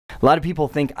A lot of people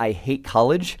think I hate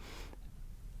college.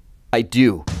 I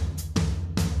do.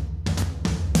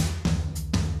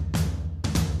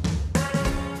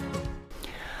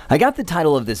 I got the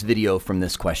title of this video from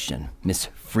this question. Miss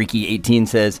Freaky18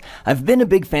 says, I've been a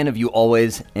big fan of you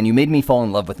always, and you made me fall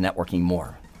in love with networking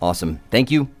more. Awesome. Thank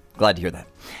you. Glad to hear that.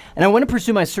 And I want to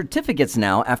pursue my certificates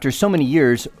now after so many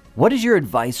years. What is your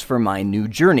advice for my new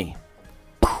journey?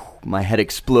 My head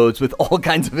explodes with all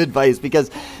kinds of advice because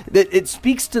it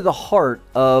speaks to the heart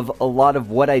of a lot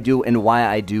of what I do and why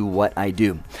I do what I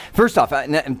do. First off,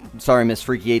 I'm sorry, Miss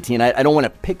Freaky18, I don't want to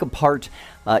pick apart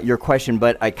your question,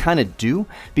 but I kind of do,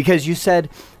 because you said,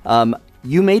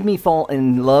 you made me fall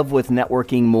in love with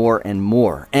networking more and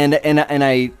more. And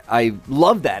I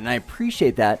love that and I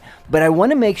appreciate that, but I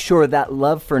want to make sure that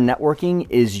love for networking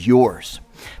is yours.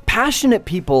 Passionate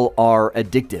people are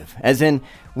addictive, as in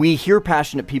we hear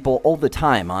passionate people all the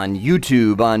time on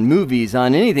YouTube, on movies,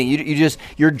 on anything.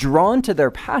 You're drawn to their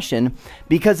passion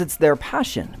because it's their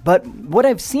passion. But what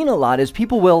I've seen a lot is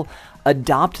people will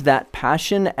adopt that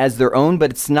passion as their own,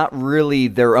 but it's not really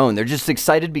their own. They're just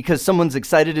excited because someone's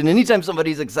excited, and anytime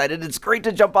somebody's excited, it's great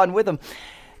to jump on with them.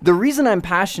 The reason I'm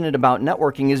passionate about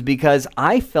networking is because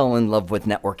I fell in love with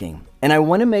networking. And I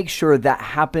want to make sure that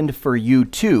happened for you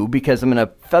too, because I'm going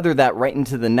to feather that right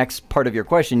into the next part of your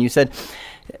question. You said,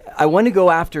 I want to go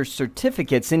after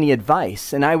certificates. Any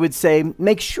advice? And I would say,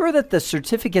 make sure that the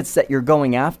certificates that you're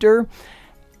going after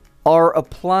are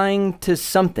applying to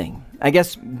something. I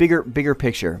guess bigger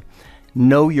picture.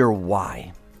 Know your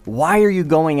why. Why are you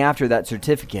going after that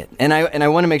certificate? And I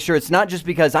want to make sure it's not just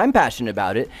because I'm passionate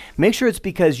about it. Make sure it's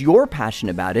because you're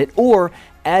passionate about it, or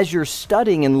as you're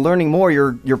studying and learning more,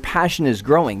 your passion is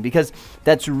growing, because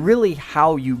that's really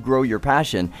how you grow your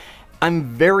passion. I'm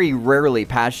very rarely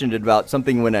passionate about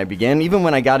something when I began. Even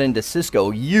when I got into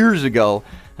Cisco years ago,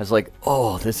 I was like,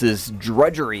 oh, this is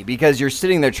drudgery, because you're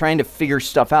sitting there trying to figure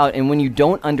stuff out. And when you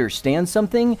don't understand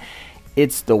something,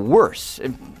 it's the worst.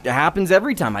 It happens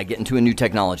every time I get into a new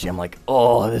technology. I'm like,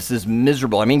 oh, this is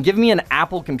miserable. I mean, give me an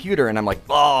Apple computer and I'm like,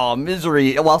 oh,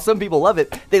 misery. While some people love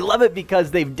it, they love it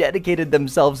because they've dedicated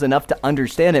themselves enough to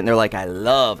understand it. And they're like, I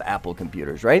love Apple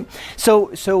computers, right?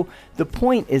 So the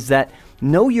point is that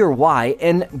know your why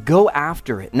and go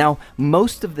after it. Now,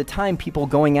 most of the time, people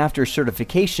going after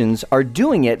certifications are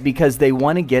doing it because they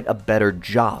want to get a better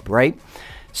job, right?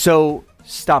 So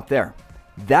stop there.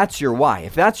 That's your why.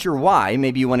 If that's your why,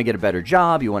 maybe you want to get a better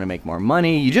job, you want to make more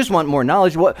money, you just want more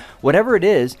knowledge, whatever it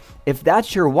is, if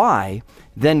that's your why,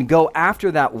 then go after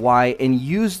that why and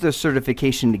use the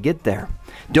certification to get there.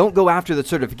 Don't go after the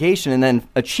certification and then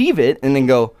achieve it and then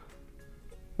go,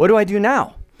 what do I do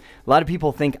now? A lot of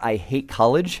people think I hate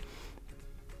college.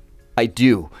 I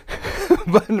do,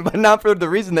 but not for the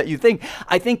reason that you think.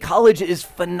 I think college is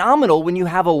phenomenal when you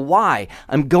have a why.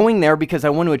 I'm going there because I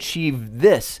want to achieve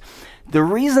this. The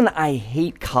reason I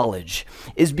hate college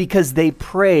is because they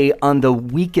prey on the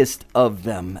weakest of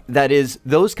them. That is,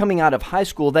 those coming out of high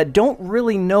school that don't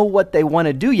really know what they want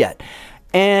to do yet.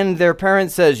 And their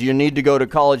parent says, you need to go to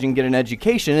college and get an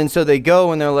education. And so they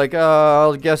go and they're like,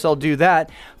 oh, I guess I'll do that.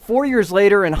 4 years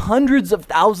later, and hundreds of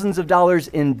thousands of dollars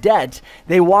in debt,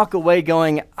 they walk away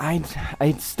going,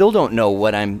 I still don't know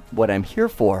what I'm here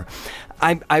for.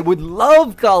 I would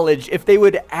love college if they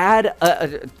would add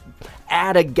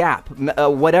a gap,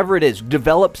 whatever it is,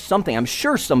 develop something. I'm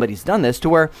sure somebody's done this, to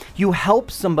where you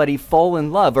help somebody fall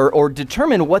in love or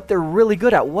determine what they're really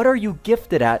good at. What are you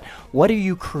gifted at? What are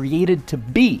you created to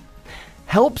be?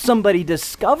 Help somebody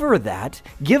discover that,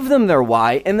 give them their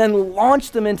why, and then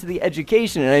launch them into the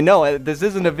education. And I know this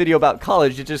isn't a video about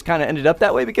college. It just kind of ended up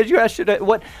that way because you asked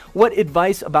what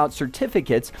advice about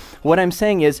certificates. What I'm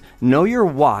saying is, know your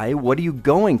why, what are you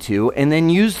going to, and then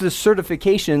use the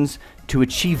certifications to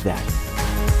achieve that.